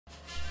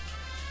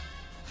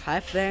Hi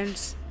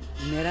friends,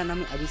 मेरा नाम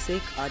है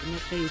अभिषेक। आज मैं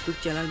अपने यूट्यूब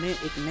चैनल में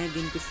एक नए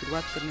गेम की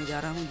शुरुआत करने जा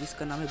रहा हूं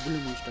जिसका नाम है ब्लू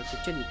मॉन्स्टर।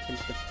 तो चलिए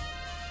खेलते हैं।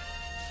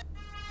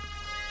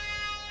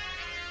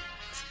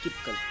 स्किप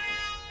करते हैं।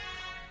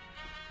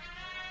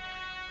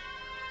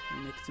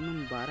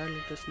 मैक्सिमम 12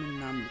 लेटर्स में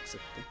नाम लिख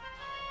सकते हैं।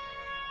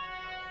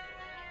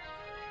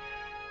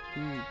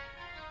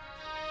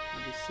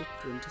 अभिषेक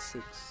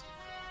 26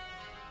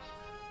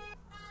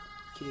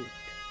 क्रिएट।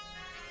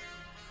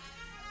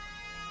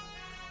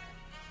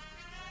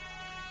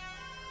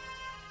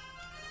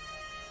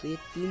 तो ये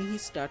 3 ही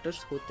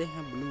स्टार्टर्स होते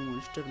हैं ब्लू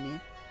मॉन्स्टर में।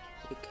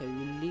 एक है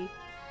विल्ली,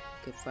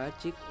 एक है फायर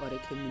चिक और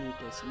एक है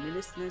मिनीटस।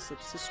 मेरे में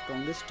सबसे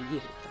स्ट्रॉन्गेस्ट ये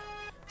होता है,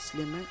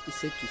 इसलिए मैं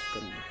इसे चूज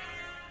करूँगा।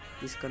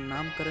 इसका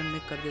नामकरण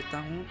मैं कर देता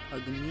हूँ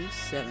अग्नि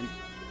 7।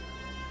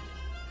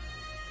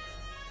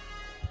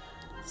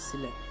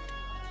 सिलेक्ट।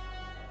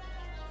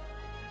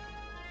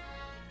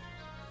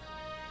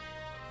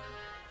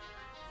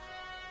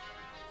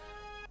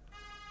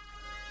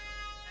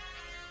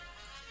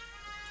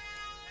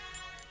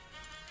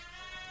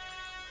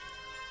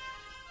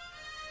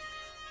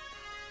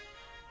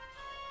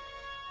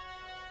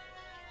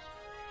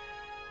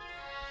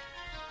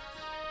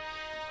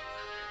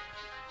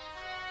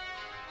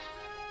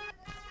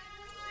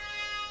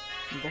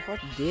 बहुत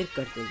देर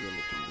करते गए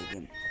लेकिन ये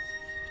गेम।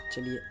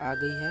 चलिए आ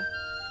गई है।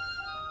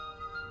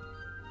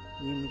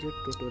 ये मुझे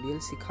ट्यूटोरियल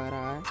सिखा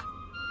रहा है।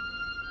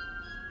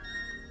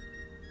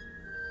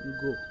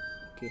 गो।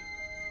 ओके,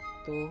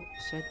 तो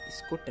शायद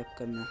इसको टैप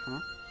करना है। हाँ,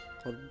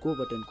 और गो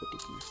बटन को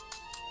टिपना है।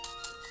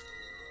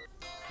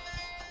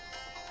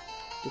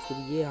 तो फिर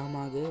ये हम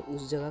आ गए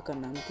उस जगह का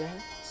नाम क्या है,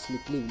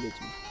 स्लीपली विलेज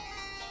में।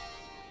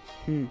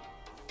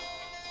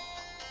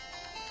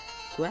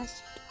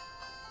 Quest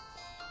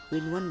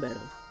win 1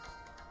 barrel.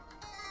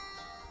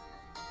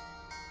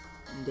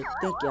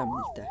 देखते हैं क्या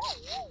मिलता है।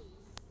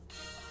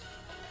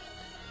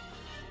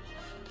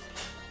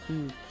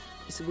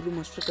 इस ब्लू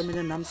मॉन्स्टर का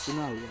मेरा नाम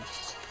सुना हुआ है।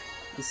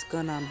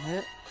 इसका नाम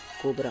है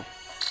कोबरा।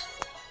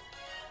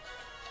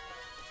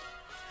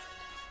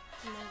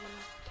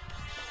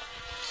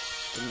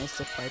 तो मैं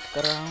इससे फाइट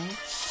कर रहा हूँ।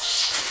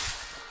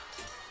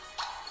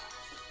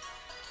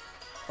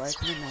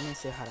 फाइट में मैंने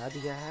इसे हरा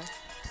दिया है।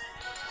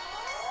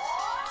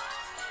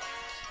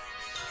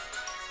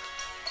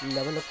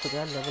 लेवल अप हो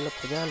जा, लेवल अप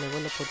हो जा,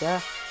 लेवल अप हो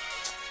जा।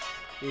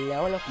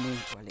 लेवल अप नहीं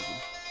हुआ लेकिन।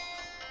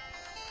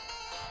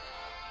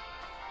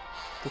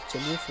 तो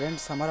चलिए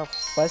फ्रेंड्स, हमारा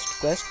फर्स्ट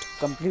क्वेस्ट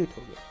कंप्लीट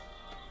हो गया।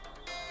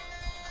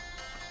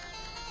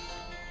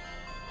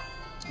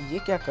 ये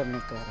क्या करने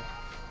का है?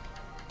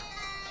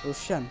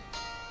 पोशन,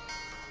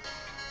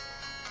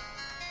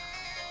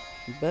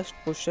 बेस्ट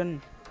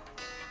पोशन।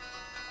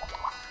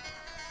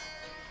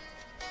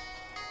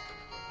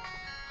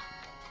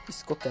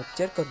 इसको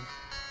कैप्चर करूं।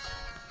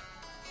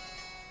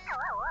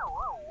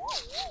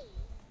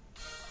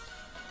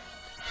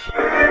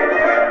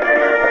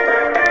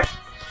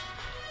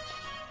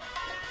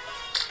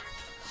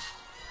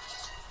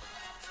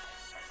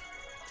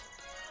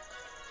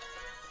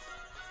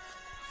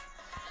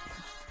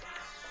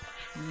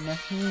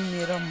 नहीं,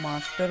 मेरा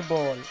मास्टर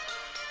बॉल।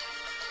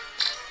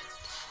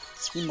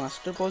 ये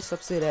मास्टर बॉल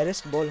सबसे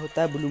रेयरेस्ट बॉल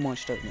होता है ब्लू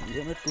मॉन्स्टर में।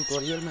 ये हमें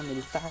ट्यूटोरियल में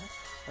मिलता है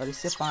और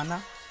इसे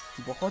पाना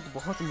बहुत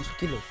बहुत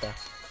मुश्किल होता है।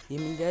 ये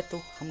मिल जाए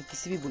तो हम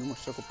किसी भी ब्लू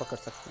मॉन्स्टर को पकड़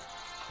सकते हैं।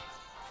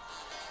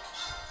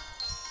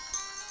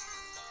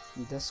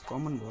 10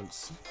 कॉमन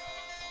बॉल्स,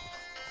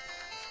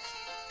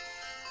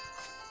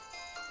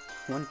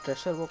 1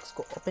 ट्रेशर बॉक्स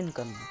को ओपन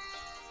करना।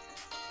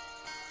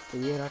 तो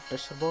ये रहा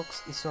ट्रेशर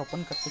बॉक्स। इसे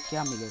ओपन करके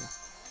क्या मिलेगा?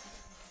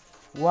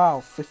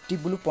 Wow, 50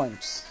 blue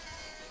points.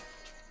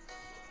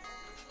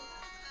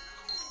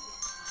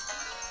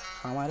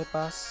 हमारे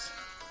पास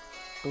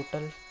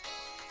टोटल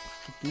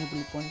कितने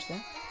ब्लू पॉइंट्स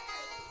हैं?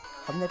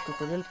 हमने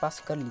ट्यूटोरियल पास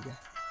कर लिया।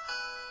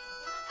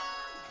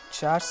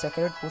 4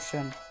 सेक्रेट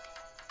पोशन,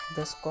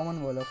 10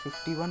 कॉमन बॉल और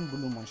 51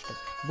 ब्लू मॉन्स्टर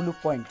ब्लू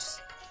पॉइंट्स।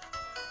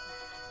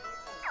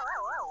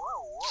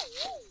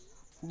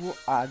 वो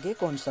आगे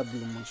कौन सा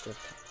ब्लू मॉन्स्टर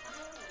था?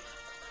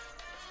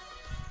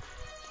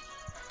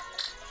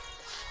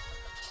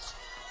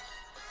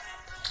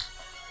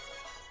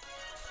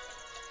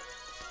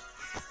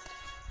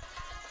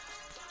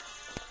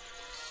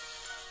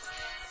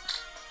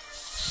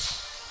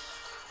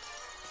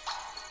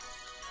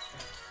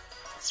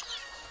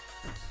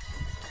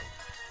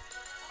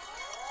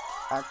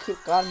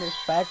 आखिरकार मेरे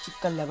फायर चिक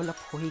का लेवल अप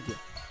हो ही गया।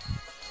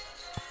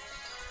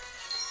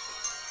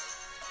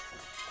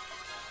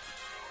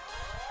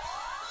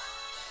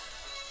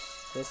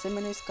 वैसे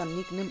मैंने इसका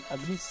निक नेम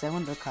अग्नि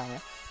 7 रखा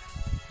है,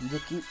 जो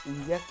कि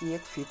इंडिया की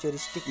एक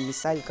फ्यूचरिस्टिक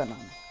मिसाइल का नाम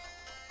है।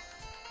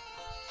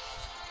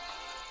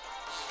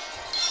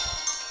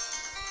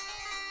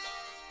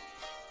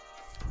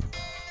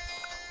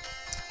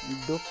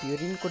 दो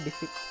प्यूरिन को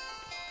डिफीट,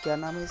 क्या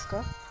नाम है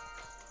इसका?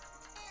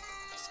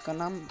 इसका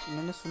नाम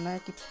मैंने सुना है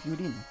कि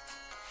प्यूरिन है।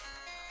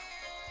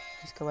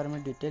 इसके बारे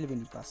में डिटेल भी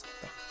नहीं पा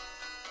सकता।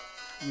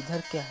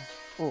 इधर क्या है?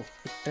 ओह,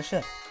 एक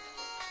ट्रेशर।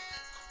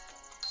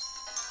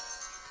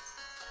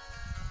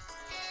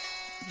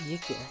 ये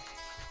क्या है?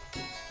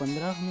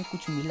 15 हमें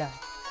कुछ मिला है,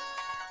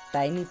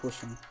 टाइनी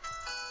पोशन।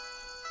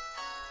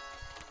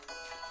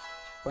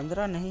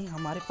 15 नहीं,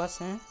 हमारे पास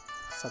हैं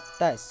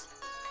 27।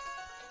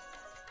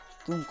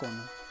 तुम कौन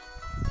हो?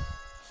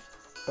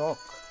 Talk.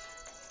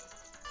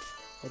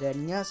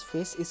 रेनिया's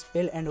face is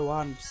pale and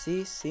warm. She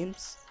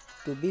seems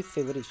to be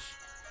feverish.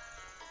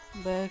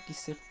 वह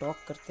किससे टॉक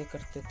करते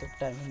करते तो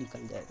टाइम ही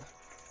निकल जाएगा।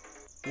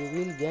 You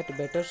will get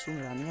better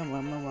soon, रानिया।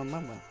 मामा मामा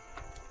मामा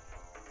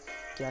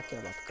क्या क्या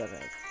बात कर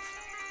रहा है?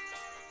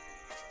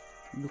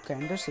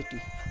 लुकेंडर सिटी,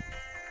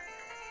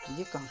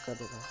 ये कहाँ का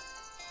जगह है?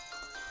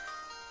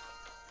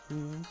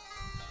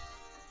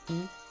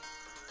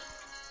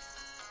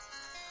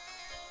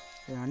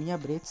 रानिया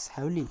breathes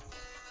heavily.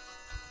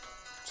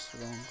 What's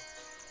wrong?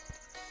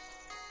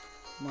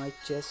 My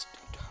chest,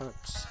 it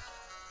hurts.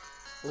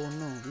 Oh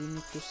no, we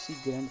need to see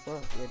Grandpa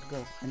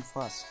Edgar and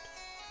fast.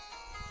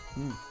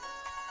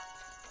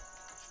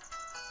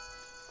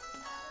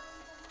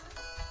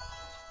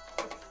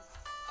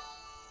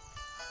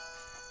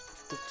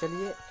 तो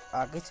चलिए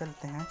आगे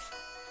चलते हैं।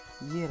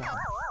 ये रहा,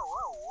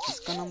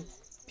 इसका नाम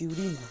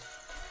प्यूरिन है।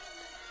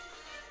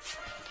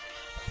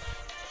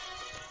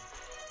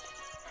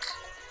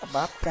 अब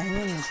आप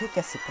कहेंगे मुझे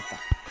कैसे पता?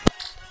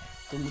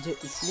 तो मुझे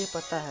इसलिए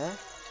पता है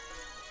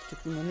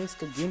क्योंकि मैंने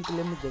इसका गेम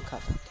प्ले में देखा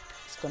था।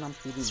 इसका नाम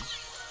प्यूरिन है।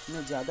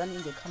 मैं ज़्यादा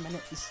नहीं देखा, मैंने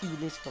इसी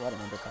विलेज के बारे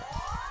में देखा था।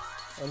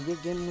 और ये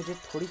गेम मुझे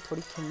थोड़ी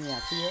थोड़ी खेलनी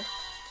आती है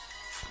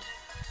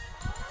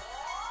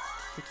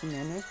क्योंकि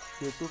मैंने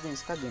यूट्यूब में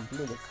इसका गेम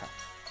प्ले देखा है।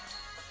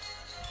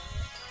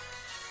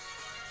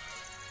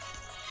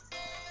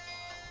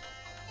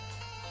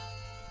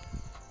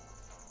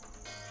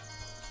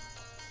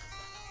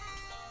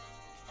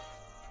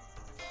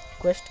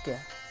 क्वेस्ट क्या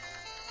है?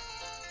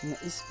 मैं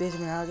इस पेज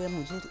में आ गया।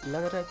 मुझे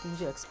लग रहा है कि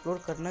मुझे एक्सप्लोर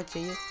करना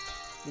चाहिए,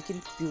 लेकिन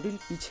प्यूरिन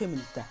पीछे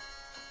मिलता है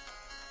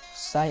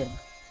शायद।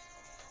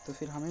 तो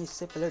फिर हमें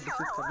इससे पहले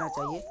डिफीट करना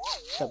चाहिए,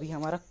 तभी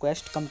हमारा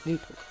क्वेस्ट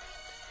कंप्लीट होगा।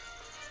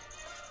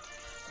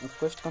 और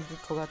क्वेस्ट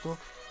कंप्लीट होगा तो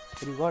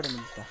रिवॉर्ड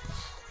मिलता है,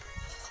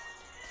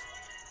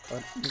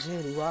 और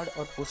मुझे रिवॉर्ड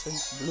और पोशन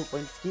ब्लू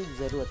पॉइंट की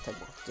ज़रूरत है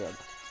बहुत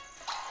ज़्यादा।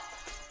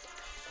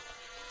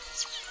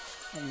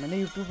 मैंने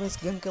यूट्यूब में इस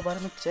गेम के बारे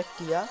में चेक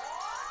किया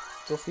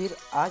तो फिर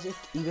आज एक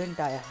इवेंट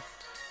आया है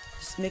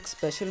जिसमें एक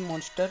स्पेशल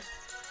मॉन्स्टर,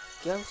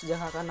 क्या उस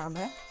जगह का नाम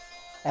है,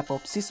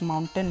 एपोप्सिस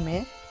माउंटेन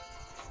में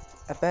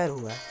अपीयर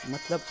हुआ है,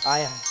 मतलब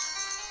आया है।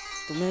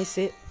 तो मैं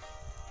इसे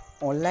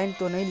ऑनलाइन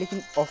तो नहीं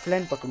लेकिन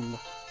ऑफलाइन पकड़ूंगा।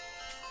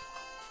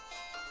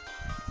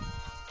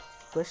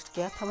 क्वेस्ट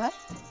क्या था भाई,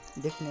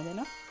 देखने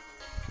देना।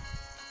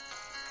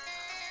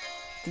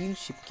 3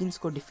 शिपकिंस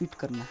को डिफीट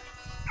करना है।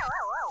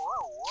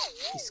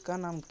 इसका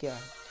नाम क्या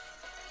है?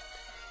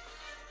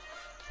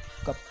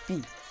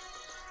 कप्पी।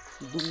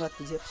 दूंगा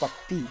तुझे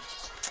पप्पी।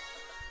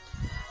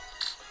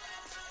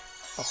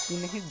 पप्पी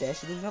नहीं,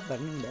 डैश दूंगा,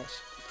 burning dash.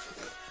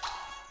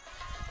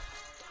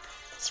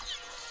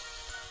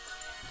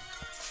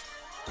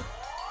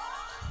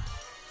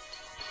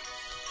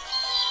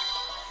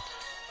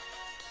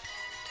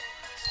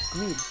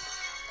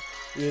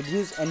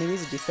 Reduce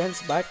enemies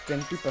defense by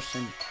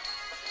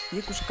 20%।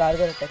 ये कुछ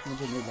कारगर अटैक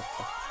मुझे नहीं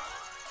लगता।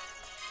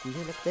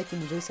 मुझे लगता है कि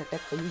मुझे इस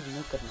अटैक का यूज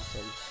नहीं करना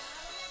चाहिए।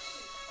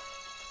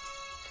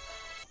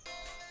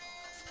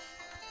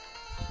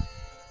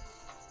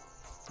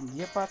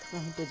 ये पाथ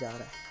कहीं पे जा रहा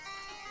है?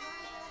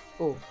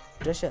 ओह,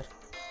 ट्रेशर।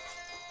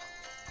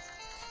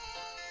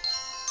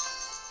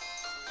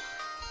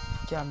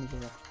 क्या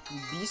मिलेगा?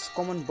 20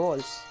 कॉमन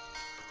बॉल्स।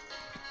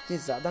 इतने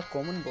ज़्यादा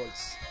कॉमन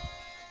बॉल्स।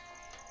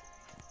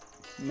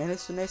 मैंने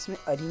सुना इसमें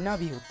अरीना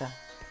भी होता है,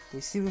 तो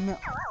इसी में मैं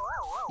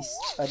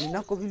इस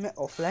अरीना को भी मैं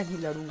ऑफलाइन ही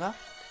लड़ूंगा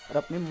और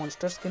अपने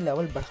मॉन्स्टर्स के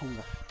लेवल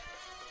बढ़ाऊंगा।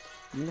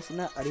 मैंने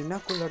सुना अरीना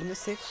को लड़ने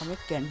से हमें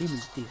कैंडी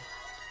मिलती है,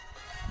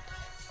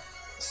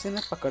 इससे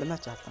मैं पकड़ना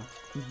चाहता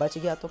हूँ। बच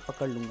गया तो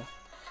पकड़ लूँगा,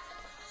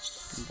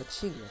 बच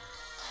ही गया।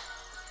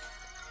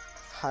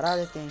 हरा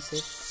देते हैं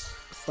इसे,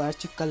 फायर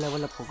चिक का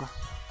लेवल अप होगा,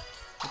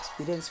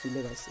 एक्सपीरियंस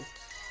मिलेगा इसे।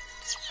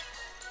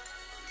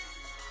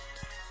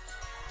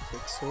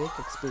 101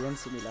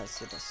 एक्सपीरियंस मिला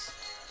इससे बस,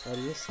 और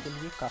ये इसके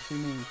लिए काफ़ी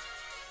नहीं है।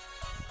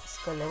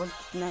 इसका लेवल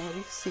कितना है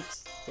अभी?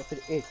 6 या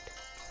फिर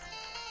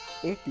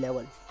 8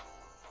 लेवल।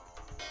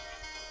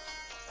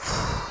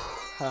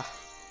 हाँ,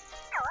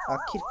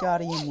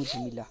 आखिरकार ये मुझे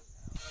मिला।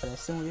 और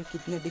ऐसे मुझे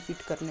कितने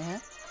डिफीट करने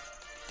हैं?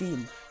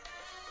 3।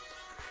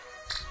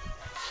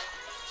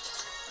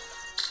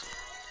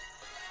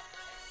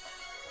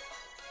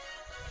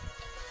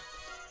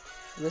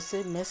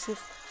 वैसे मैं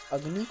सिर्फ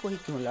अग्नि को ही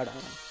क्यों लड़ा रहा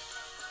हूँ?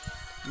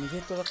 मुझे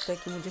तो लगता है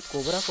कि मुझे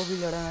कोबरा को भी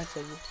लड़ाना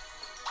चाहिए,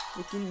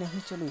 लेकिन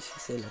नहीं, चलो इसी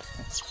से लड़ते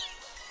हैं।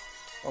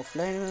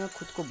 ऑफलाइन में मैं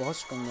खुद को बहुत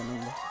स्ट्रॉन्ग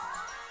बनाऊंगा।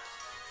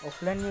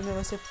 ऑफलाइन में मैं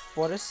वैसे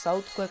फॉरेस्ट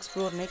साउथ को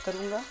एक्सप्लोर नहीं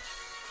करूँगा,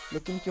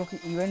 लेकिन क्योंकि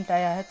इवेंट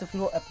आया है तो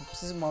फिर वो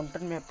एपोप्सिस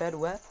माउंटेन में अपीयर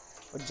हुआ है।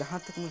 और जहाँ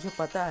तक मुझे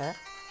पता है,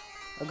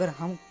 अगर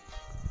हम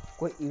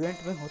कोई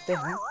इवेंट में होते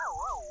हैं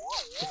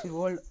तो फिर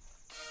वर्ल्ड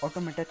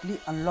ऑटोमेटिकली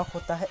अनलॉक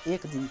होता है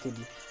 1 दिन के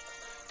लिए।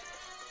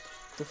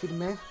 तो फिर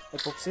मैं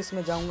एपोप्सिस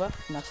में जाऊंगा,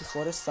 ना कि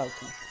फॉरेस्ट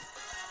साउथ में।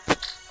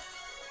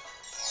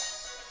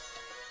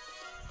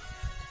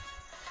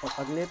 और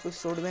अगले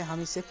एपिसोड में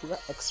हम इसे पूरा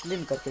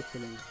एक्सप्लेन करके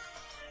खेलेंगे,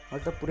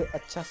 मतलब पूरे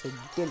अच्छा से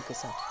डिटेल के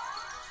साथ।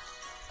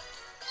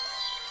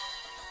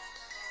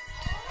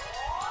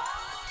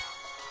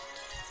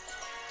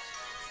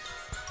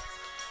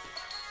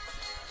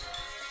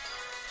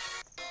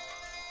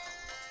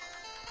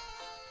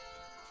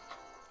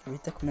 अभी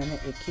तक मैंने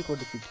एक ही को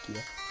डिफीट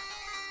किया,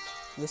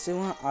 वैसे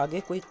वहाँ आगे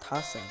कोई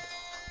था शायद।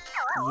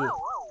 ये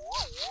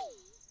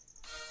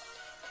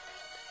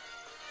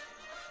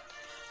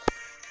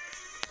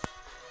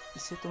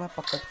इसे तो मैं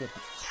पकड़ के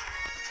रखूं।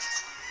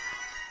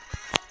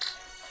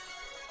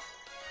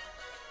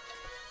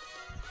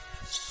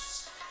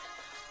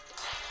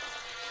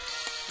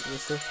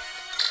 वैसे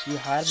ये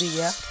हार भी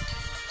गया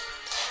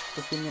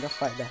तो फिर मेरा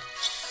फायदा है।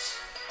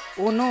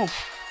 ओ नो,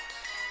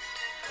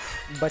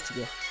 बच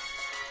गया।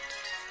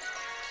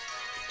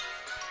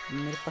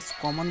 मेरे पास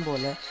कॉमन बॉल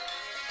है,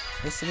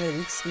 वैसे मैं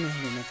रिस्क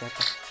नहीं लेना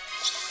चाहता,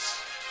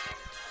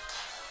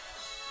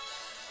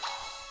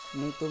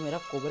 नहीं तो मेरा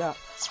कोबरा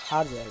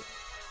हार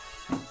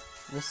जाएगा।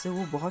 वैसे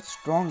वो बहुत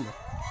स्ट्रांग है,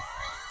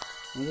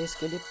 मुझे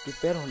इसके लिए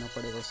प्रिपेयर होना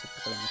पड़ेगा उसे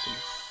पकड़ने के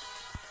लिए।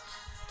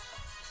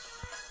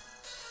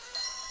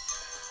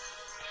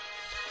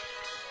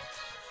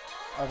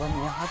 अब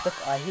हम यहाँ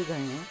तक आ ही गए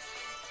हैं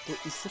तो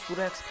इससे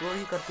पूरा एक्सप्लोर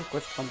ही करके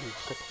क्वेस्ट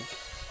कंप्लीट करते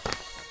हैं।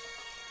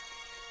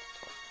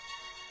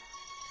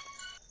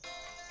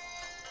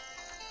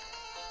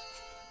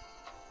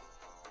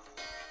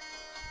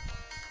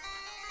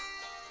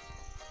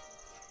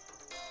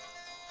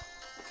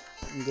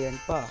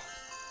 ग्रैंडपा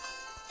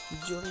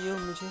जो ये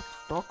मुझे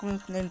टॉक में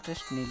इतना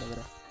इंटरेस्ट नहीं लग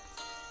रहा।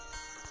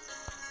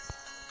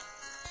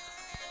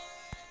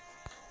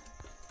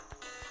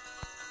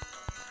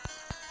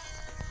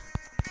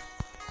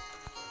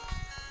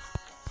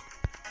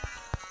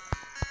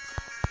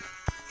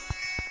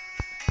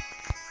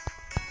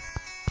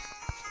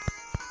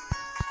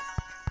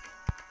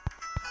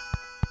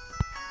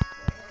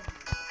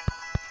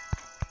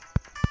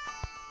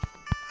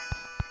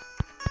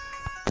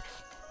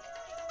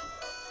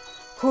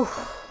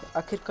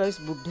 आखिरकार इस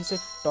बुढ़े से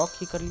टॉक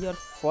ही कर लिया और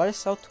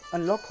फॉरेस्ट साउथ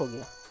अनलॉक हो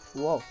गया।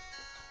 वाह,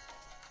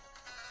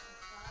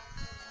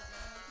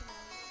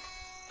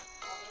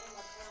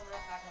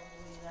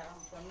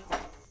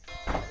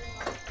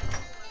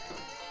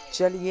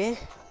 चलिए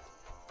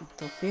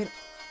तो फिर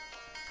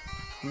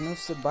हमने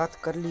उससे बात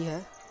कर ली है,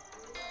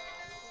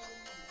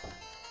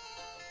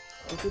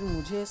 तो फिर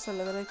मुझे ऐसा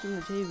लग रहा है कि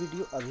मुझे ये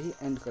वीडियो अभी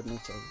एंड करनी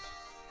चाहिए,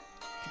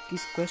 क्योंकि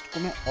इस क्वेस्ट को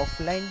मैं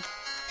ऑफलाइन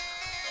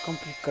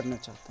कंप्लीट करना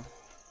चाहता हूँ।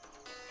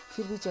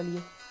 फिर भी चलिए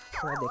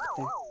थोड़ा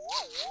देखते हैं।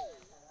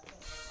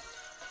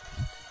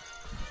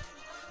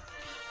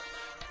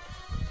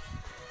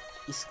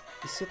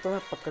 इससे तो मैं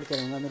पकड़ के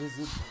रहूँगा, मेरी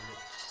जिद।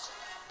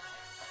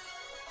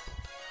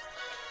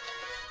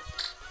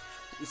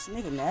 इसने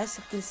एक नया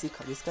स्किल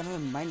सीखा जिसका नाम है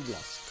माइंड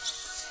ब्लास्ट।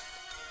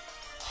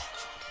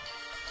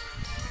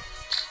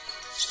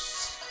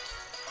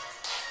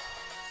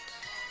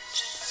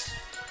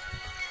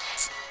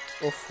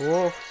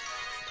 ओफो,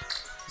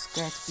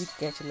 इसका एचपी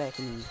कैच लायक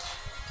नहीं है।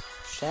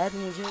 शायद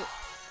मुझे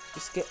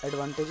इसके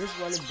एडवांटेजेस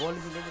वाले बॉल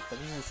मिलेंगे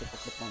तभी मैं इसे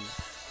पकड़ पाऊंगा।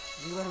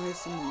 अगली बार मेरी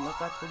इससे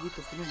मुलाकात होगी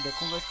तो फिर मैं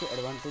देखूंगा इसके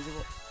एडवांटेज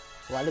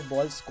वाले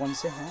बॉल्स कौन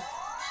से हैं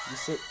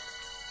जिससे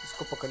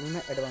इसको पकड़ने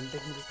में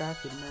एडवांटेज मिलता है,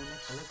 फिर मैं उन्हें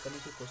कलेक्ट करने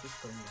की कोशिश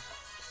करूंगा।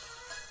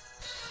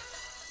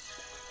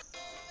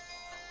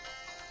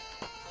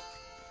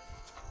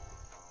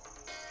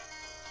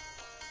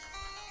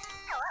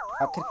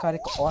 आखिरकार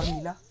एक और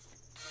मिला।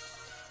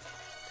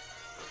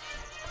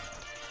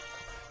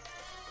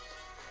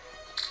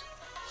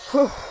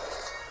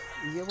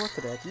 ये बहुत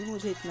रहती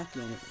मुझे इतना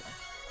क्यों मिल रहा है।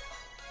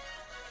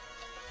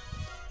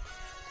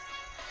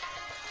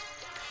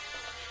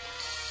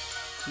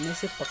 मैं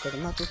इसे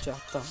पकड़ना तो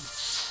चाहता हूँ,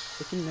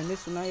 लेकिन मैंने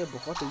सुना ये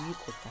बहुत वीक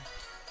होता है,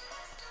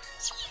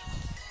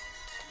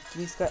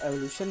 लेकिन इसका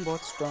एवोल्यूशन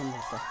बहुत स्ट्रांग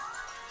होता है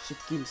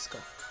स्किल्स का।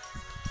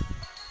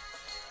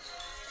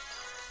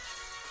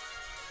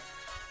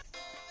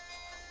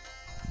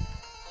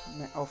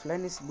 मैं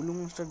ऑफलाइन इस ब्लू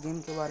मॉन्स्टर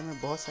गेम के बारे में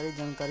बहुत सारी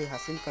जानकारी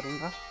हासिल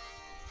करूँगा,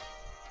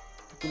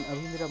 लेकिन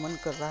अभी मेरा मन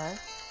कर रहा है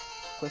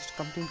क्वेस्ट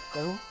कंप्लीट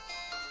करूँ।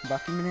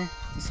 बाकी मैंने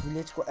इस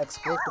विलेज को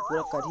एक्सप्लोर तो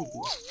पूरा कर ही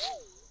दिया,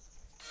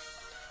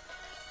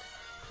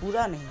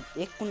 पूरा नहीं,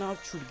 एक कोना और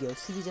छूट गया,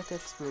 उसी भी जगह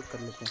एक्सप्लोर कर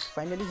लेते हैं।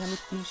 फाइनली हमें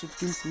 3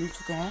 स्किल्स मिल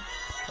चुके हैं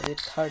और एक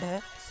थर्ड है,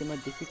 इसे मैं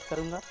डिफीट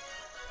करूँगा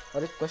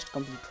और एक क्वेस्ट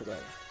कंप्लीट हो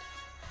जाएगा।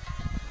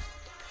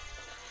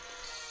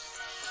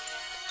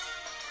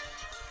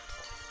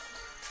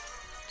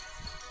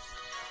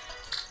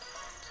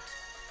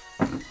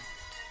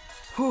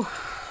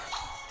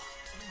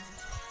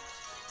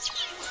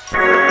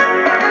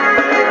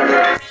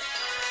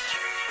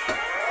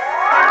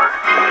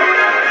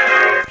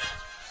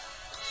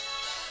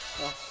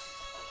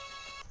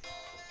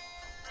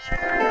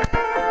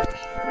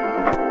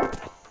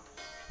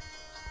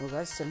 तो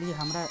गाइस चलिए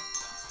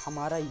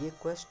हमारा ये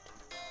क्वेस्ट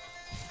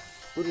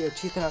पूरी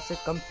अच्छी तरह से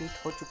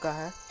कंप्लीट हो चुका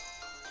है।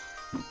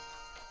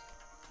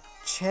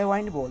 6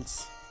 वाइंड बॉल्स।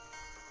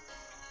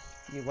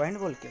 ये वाइंड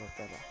बॉल क्या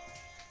होता है?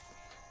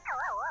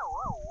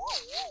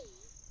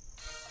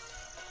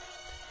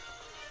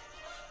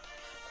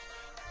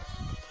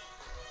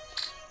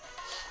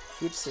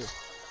 फिर से।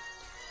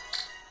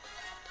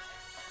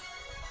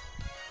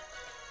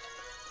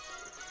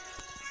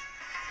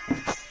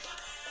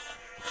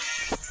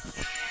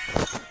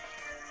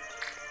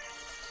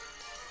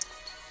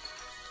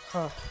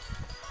 हाँ,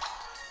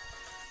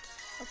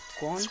 अब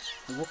कौन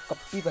वो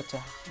कप्पी बचा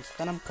है,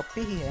 इसका नाम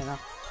कप्पी ही है ना।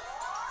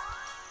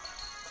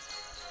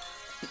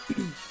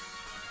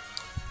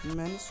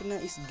 मैंने सुना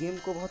इस गेम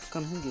को बहुत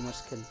कम ही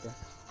गेमर्स खेलते हैं,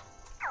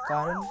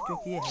 कारण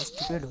क्योंकि ये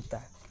स्टूपिड होता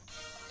है।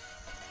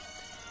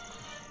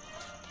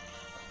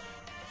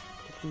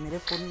 लेकिन मेरे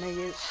फ़ोन में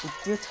ये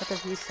उतनी अच्छा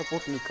तक भी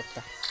सपोर्ट नहीं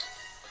करता,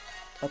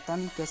 पता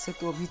नहीं कैसे,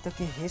 तो अभी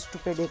तक ये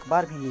स्टूपिड एक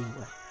बार भी नहीं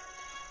हुआ।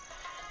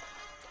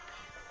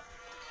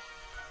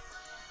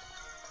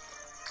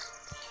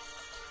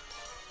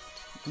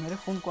 मेरे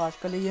फ़ोन को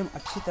आजकल ये गेम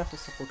अच्छी तरह से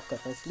सपोर्ट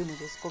करता है, इसलिए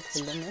मुझे इसको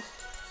खेलने में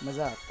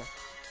मज़ा आता है।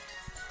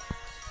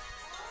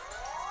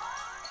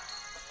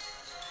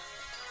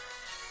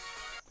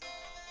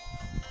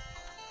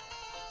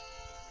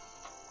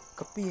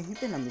 कप्पी यहीं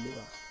पे ना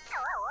मिलेगा।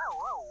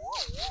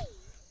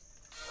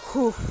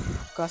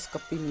 काश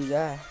कप्पी मिल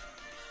जाए।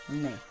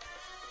 नहीं,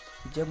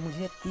 जब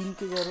मुझे 3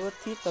 की ज़रूरत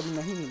थी तब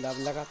नहीं मिला, अब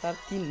लगातार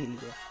 3 मिल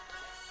गया।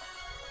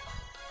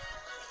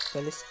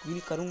 पहले स्क्वील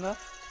करूँगा,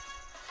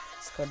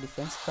 इसका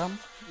डिफेंस कम,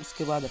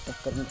 उसके बाद अटैक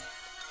करूँगा।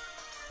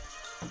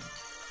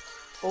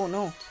 ओह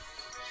नो,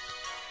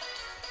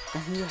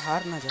 कहीं ये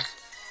हार ना जाए।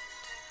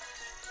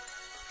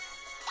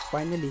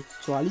 फाइनली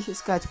 44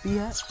 इसका एचपी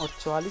है और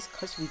 44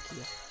 खर्च भी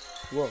किया।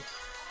 वो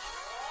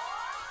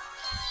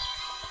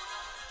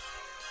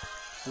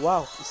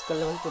वाह, इसका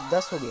लेवल तो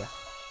 10 हो गया।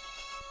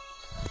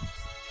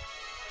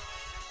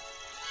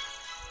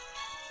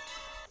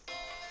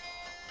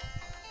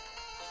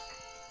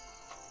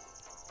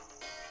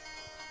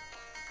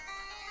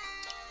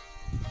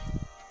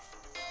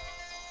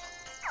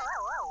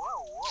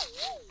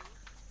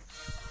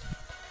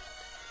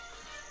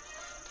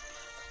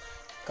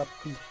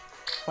 कप्पी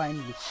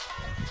फाइनली।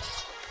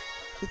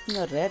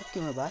 इतना रेयर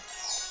क्यों है बात?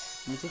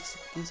 मुझे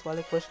स्किन्स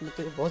वाले क्वेश्चन में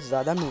तो बहुत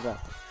ज़्यादा मिल रहा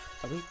था,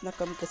 अभी इतना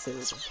कम कैसे हो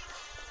गया?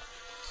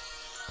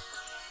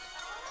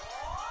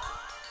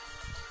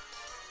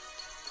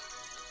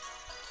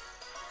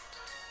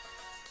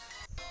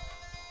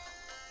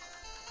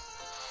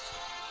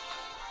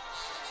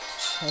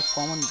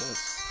 Common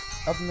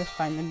balls. अब मैं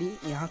फाइनली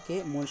यहाँ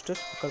के मॉन्स्टर्स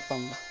पकड़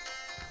पाऊंगा।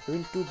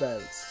 Win 2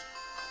 bells.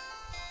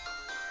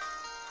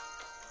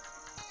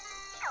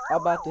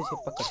 अब आ तुझे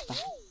पकड़ता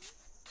हूँ।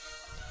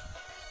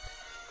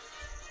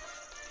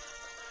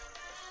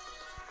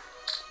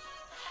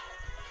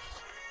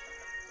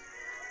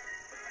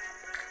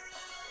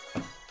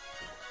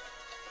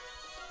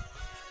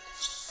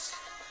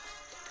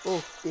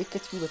 ओह, 1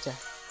 एचपी बचा है।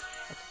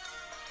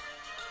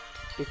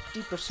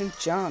 80%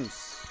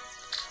 चांस।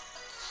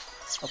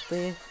 अब तो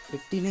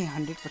 80 नहीं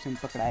 100%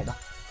 पकड़ाएगा।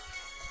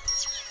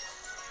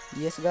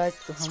 यस गाइस,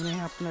 तो हमने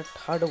अपना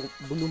 3rd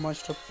ब्लू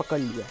मॉन्स्टर पकड़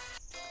लिया।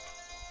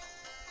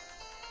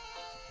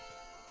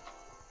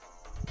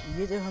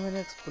 ये जगह मैंने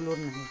एक्सप्लोर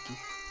नहीं की।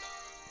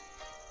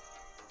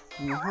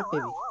 यहाँ पे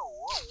भी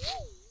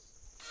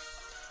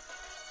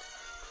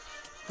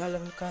कितना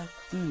लेवल का है?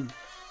 3,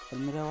 और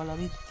मेरा वाला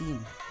भी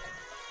 3।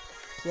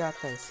 क्या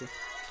आता है इससे?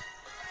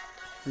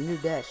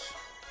 Dash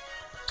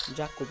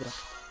Jack cobra.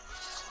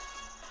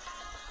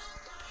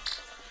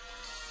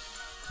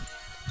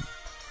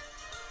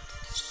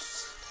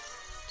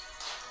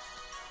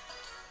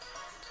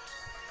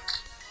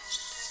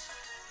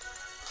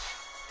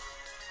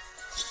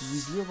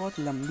 वीडियो बहुत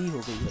लंबी हो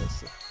गई है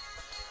इससे।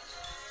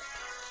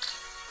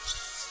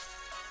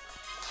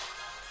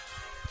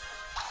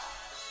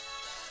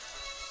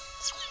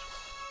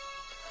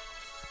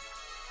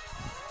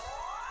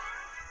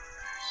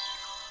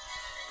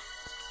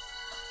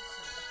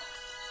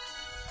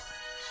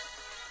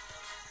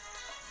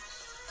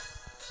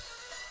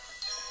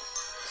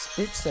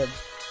 Speed surge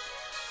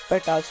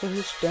but also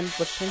his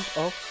 10%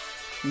 of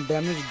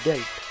damage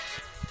dealt.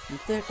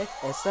 मतलब अटैक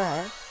ऐसा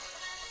है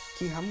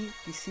कि हम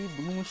किसी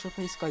ब्लू मॉन्स्टर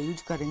पे इसका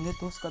यूज करेंगे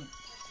तो उसका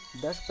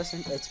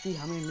 10% एचपी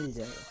हमें मिल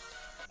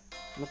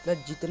जाएगा।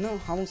 मतलब जितना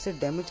हम उसे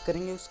डैमेज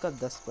करेंगे उसका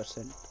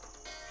 10%।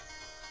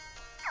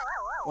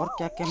 और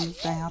क्या क्या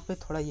मिलता है यहाँ पे,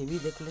 थोड़ा ये भी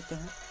देख लेते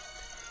हैं।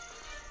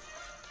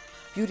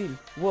 प्यूरिन,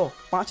 वो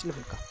 5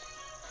 लेवल का।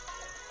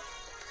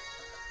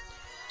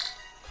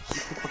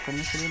 इसको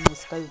पकड़ने के लिए मैं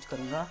इसका यूज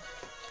करूँगा।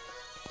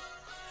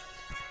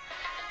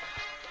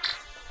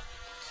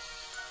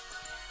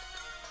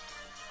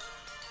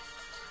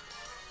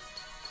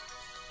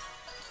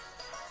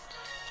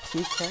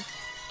 ठीक है,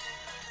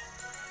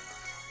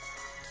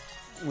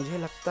 मुझे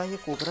लगता है ये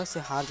कोबरा से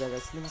हार जाएगा,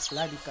 इसलिए मैं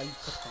स्लाइड का यूज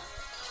करता हूँ।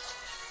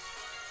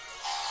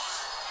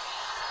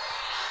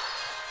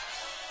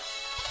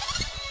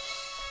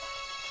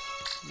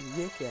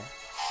 ये क्या है?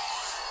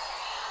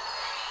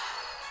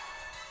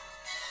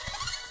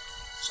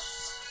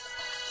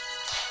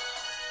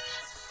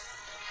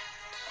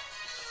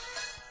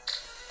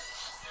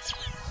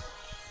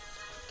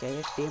 क्या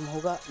ये टेम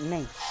होगा?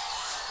 नहीं,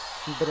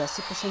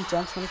 82%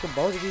 चांस होने के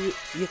बाद भी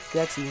ये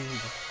कैच नहीं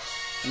होगा।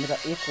 मेरा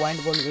एक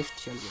वाइंड बॉल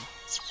वेस्ट चल गया।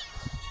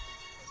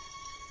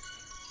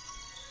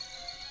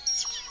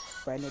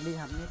 फाइनली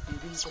हमने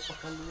पिंगुइन को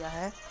पकड़ लिया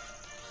है।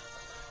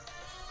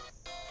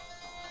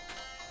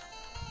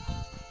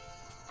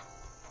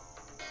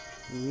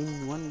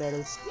 विन 1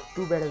 बैटल्स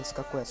 2 बैटल्स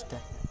का क्वेस्ट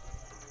है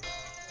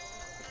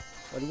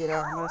और ये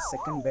रहा हमारा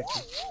सेकंड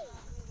बैटल।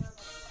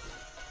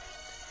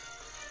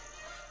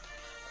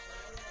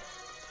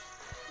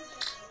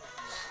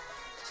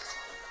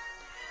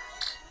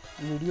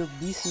 वीडियो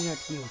 20 मिनट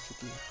की हो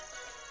चुकी है।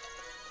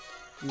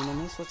 मैंने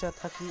नहीं सोचा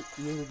था कि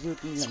ये वीडियो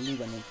इतनी लंबी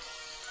बनेगी।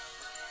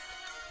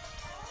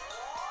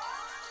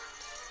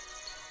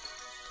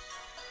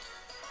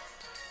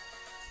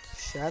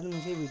 शायद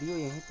मुझे वीडियो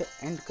यहीं पे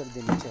एंड कर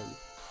देनी चाहिए,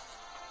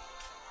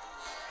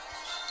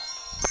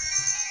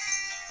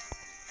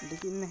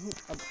 लेकिन नहीं,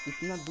 अब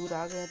इतना दूर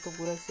आ गए तो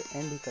पूरा इसे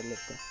एंड ही कर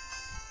लेते हैं।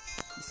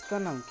 इसका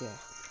नाम क्या है?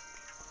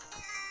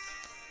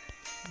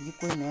 ये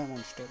कोई नया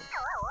मॉन्स्टर है।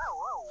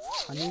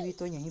 हनी भी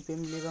तो यहीं पे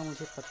मिलेगा,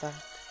 मुझे पता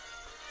है।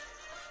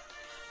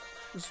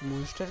 उस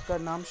मॉन्स्टर का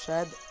नाम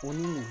शायद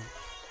ओनी है,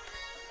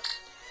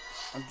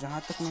 और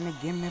जहाँ तक मैंने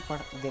गेम में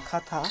देखा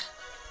था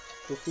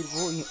तो फिर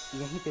वो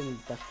यहीं पे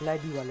मिलता है,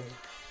 फ्लैडी वाले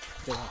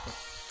जगह पर।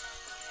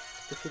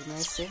 तो फिर मैं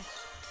इसे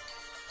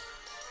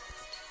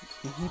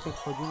यहीं पे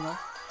खोजूंगा।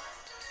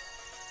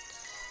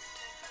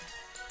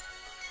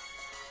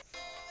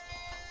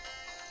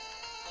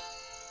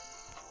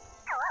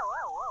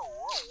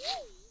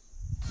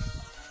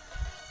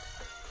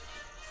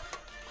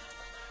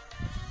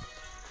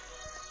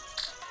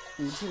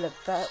 मुझे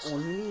लगता है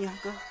ओनली यहाँ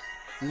का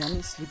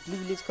यानी स्लीपली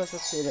विलेज का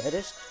सबसे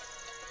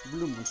रेयरेस्ट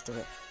ब्लू मॉन्स्टर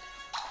है,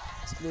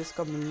 इसलिए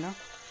इसका मिलना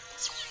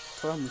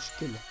थोड़ा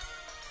मुश्किल है,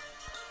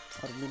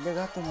 और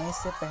मिलेगा तो मैं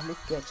इससे पहले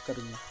कैच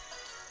करूँगा।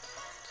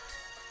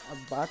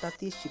 अब बात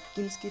आती है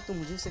चिपकिन्स की, तो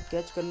मुझे इसे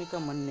कैच करने का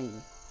मन नहीं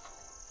है,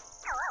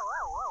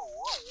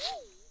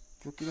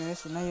 क्योंकि मैंने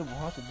सुना ये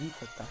बहुत वीक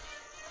होता है।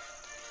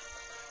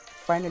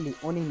 फाइनली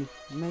ओनिनी,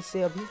 मैं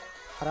इसे अभी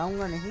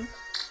हराऊंगा नहीं,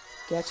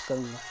 कैच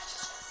करूँगा।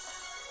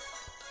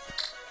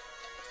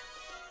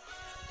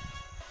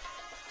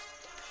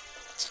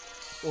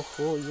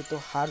 ओहो, ये तो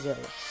हार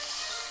जाएगा।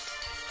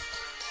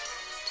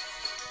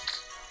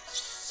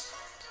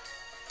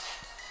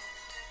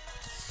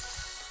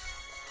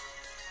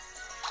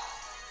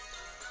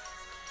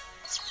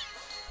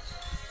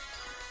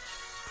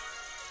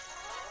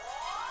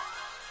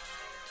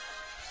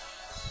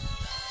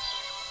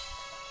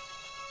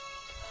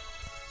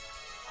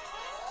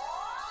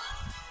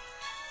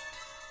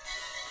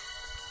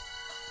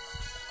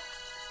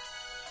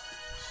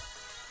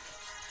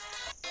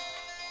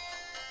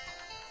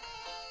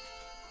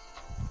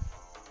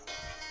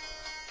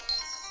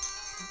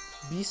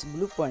 बीस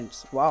ब्लू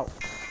पॉइंट्स, वाओ।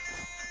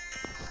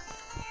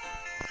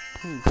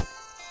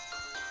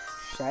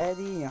 शायद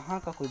ही यहाँ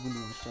का कोई ब्लू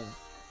मॉन्स्टर है,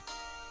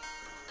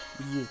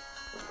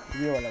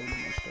 ये वाला ब्लू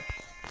मॉन्स्टर।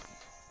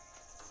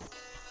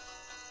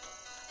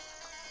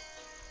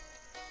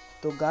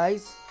 तो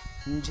गाइस,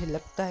 मुझे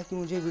लगता है कि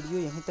मुझे वीडियो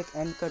यहीं तक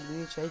एंड कर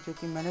देनी चाहिए,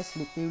 क्योंकि मैंने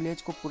स्लीपी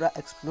विलेज को पूरा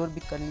एक्सप्लोर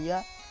भी कर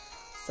लिया।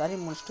 सारे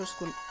मॉन्स्टर्स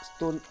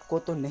को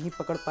तो नहीं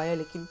पकड़ पाया,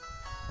 लेकिन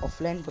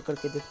ऑफलाइन पकड़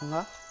के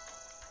देखूँगा।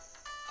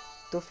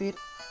 तो फिर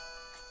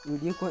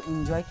वीडियो को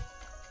एंजॉय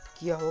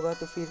किया होगा,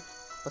 तो फिर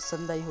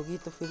पसंद आई होगी,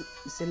 तो फिर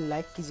इसे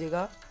लाइक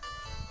कीजिएगा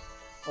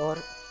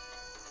और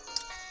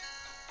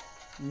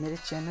मेरे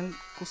चैनल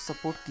को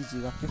सपोर्ट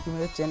कीजिएगा, क्योंकि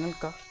मेरे चैनल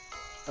का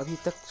अभी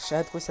तक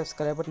शायद कोई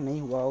सब्सक्राइबर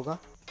नहीं हुआ होगा,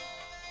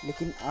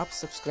 लेकिन आप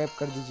सब्सक्राइब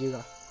कर दीजिएगा,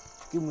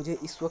 क्योंकि मुझे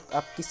इस वक्त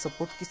आपकी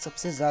सपोर्ट की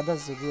सबसे ज़्यादा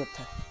ज़रूरत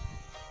है।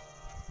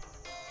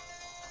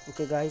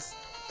 ओके गाइस,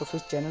 तो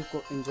फिर चैनल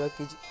को एंजॉय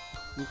कीजिए,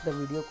 मतलब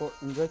वीडियो को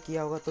एंजॉय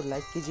किया होगा तो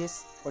लाइक कीजिए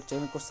और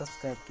चैनल को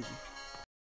सब्सक्राइब कीजिए।